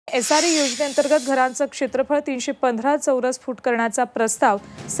SRA योजनेअंतर्गत घरांचं क्षेत्रफळ 315 चौरस फूट करण्याचा प्रस्ताव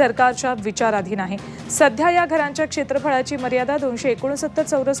सरकारच्या विचाराधीन आहे। सध्या या घरांच्या क्षेत्रफळाची मर्यादा 269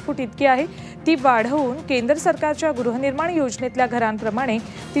 चौरस फूट इतकी आहे। ती वाढवून केंद्र सरकारच्या गृहनिर्माण योजनेतल्या घरांप्रमाणे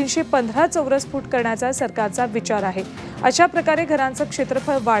 315 चौरस फूट करण्याचा सरकारचा विचार आहे। अशा प्रकारे घरांचं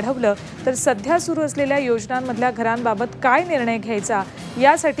क्षेत्रफळ वाढवलं तर सध्या सुरू असलेल्या योजनांमधल्या घरांबाबत काय निर्णय घ्यायचा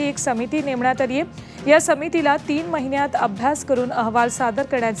यासाठी एक समिती नेमण्यात आली आहे। या समितीला 3 महिन्यात अभ्यास करून अहवाल सादर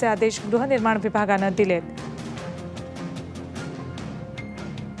करण्याचे आदेश गृहनिर्माण विभागानं दिलेत।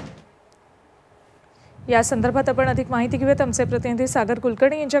 या संदर्भात आपण अधिक माहिती घेऊयात आमचे प्रतिनिधी सागर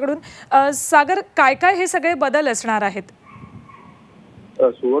कुलकर्णी यांच्याकडून। सागर, काय काय हे सगळे बदल असणार आहेत?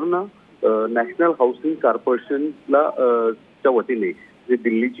 सुवर्ण नॅशनल हाऊसिंग कॉर्पोरेशनला च्या वतीने जे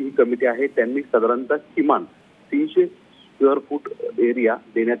दिल्लीची ही कमिटी आहे त्यांनी साधारणतः किमान 300 स्क्वेअर फूट एरिया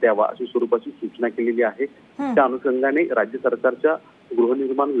देण्यात यावा अशी स्वरूपाची सूचना केलेली आहे। त्या अनुषंगाने राज्य सरकारच्या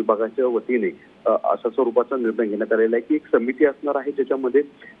गृहनिर्माण विभागाच्या वतीने अशा स्वरूपाचा निर्णय घेण्यात आलेला आहे की एक समिती असणार आहे ज्याच्यामध्ये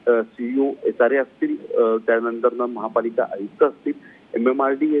सीईओ एसआरए असतील, त्यानंतर महापालिका आयुक्त असतील,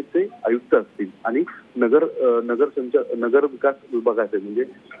 MMRDAचे आयुक्त असतील आणि नगर विकास विभागाचे म्हणजे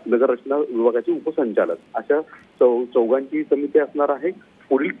नगर रचना विभागाचे उपसंचालक अशा चौघांची समिती असणार आहे।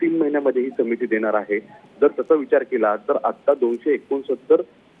 पुढील 3 महिन्यामध्ये ही समिती देणार आहे। जर तसा विचार केला तर आता 269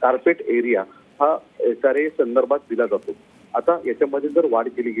 कार्पेट एरिया हा एसआरए संदर्भात दिला जातो। आता याच्यामध्ये जर वाढ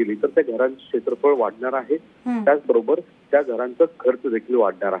केली गेली तर त्या घरांचं क्षेत्रफळ वाढणार आहे, त्याचबरोबर त्या घरांचा खर्च देखील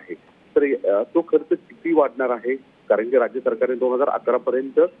वाढणार आहे। तर तो खर्च किती वाढणार आहे? कारण की राज्य सरकारने 2011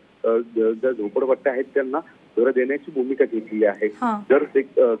 पर्यंत ज्या झोपडपट्ट्या आहेत त्यांना घर देण्याची भूमिका घेतलेली आहे। जर ते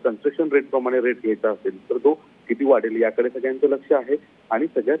कन्स्ट्रक्शन रेट प्रमाणे रेट घ्यायचा असेल तर तो किती वाढेल याकडे सगळ्यांचं लक्ष आहे। आणि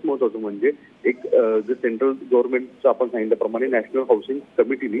सगळ्यात महत्त्वाचं म्हणजे एक जे सेंट्रल गव्हर्नमेंटचं आपण सांगितल्याप्रमाणे नॅशनल हाऊसिंग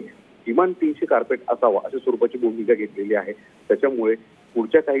कमिटीने किमान 300 कार्पेट असावा अशा स्वरूपाची भूमिका घेतलेली आहे। त्याच्यामुळे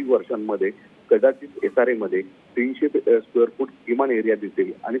पुढच्या काही वर्षांमध्ये कदाचित एसआरए मध्ये 300 स्क्वेअर फूट किमान एरिया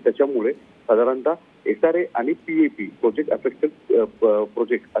दिसेल आणि त्याच्यामुळे साधारणतः एसआरए आणि पीएपी प्रोजेक्ट अफेक्टेड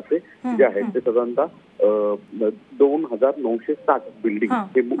प्रोजेक्ट असे जे आहेत ते साधारणतः 2960 बिल्डिंग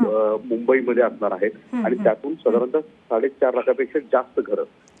हे मुंबईमध्ये असणार आहेत आणि त्यातून साधारणतः 4.5 लाखापेक्षा जास्त घरं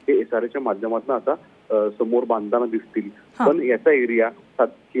हे एसआरएच्या माध्यमातून आता समोर बांधताना दिसतील। पण याचा एरिया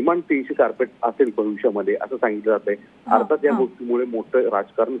किमान 300 कार्पेट असेल भविष्यामध्ये असं सांगितलं जात आहे। अर्थात या गोष्टीमुळे मोठं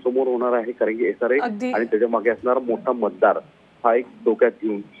राजकारण समोर होणार आहे कारण की एसआरए आणि त्याच्या मागे असणारा मोठा मतदार हा एक डोक्यात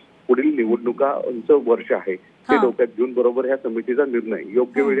घेऊन पुढील निवडणुकांचं वर्ष आहे ते डोक्यात घेऊन बरोबर ह्या समितीचा निर्णय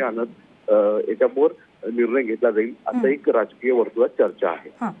योग्य वेळी आणत याच्यावर निर्णय घेतला जाईल असं एक राजकीय वर्तुळात चर्चा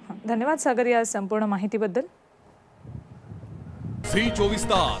आहे। धन्यवाद सागर या संपूर्ण माहितीबद्दल। झी 24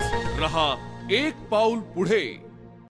 तास रहा एक पाऊल पुढे।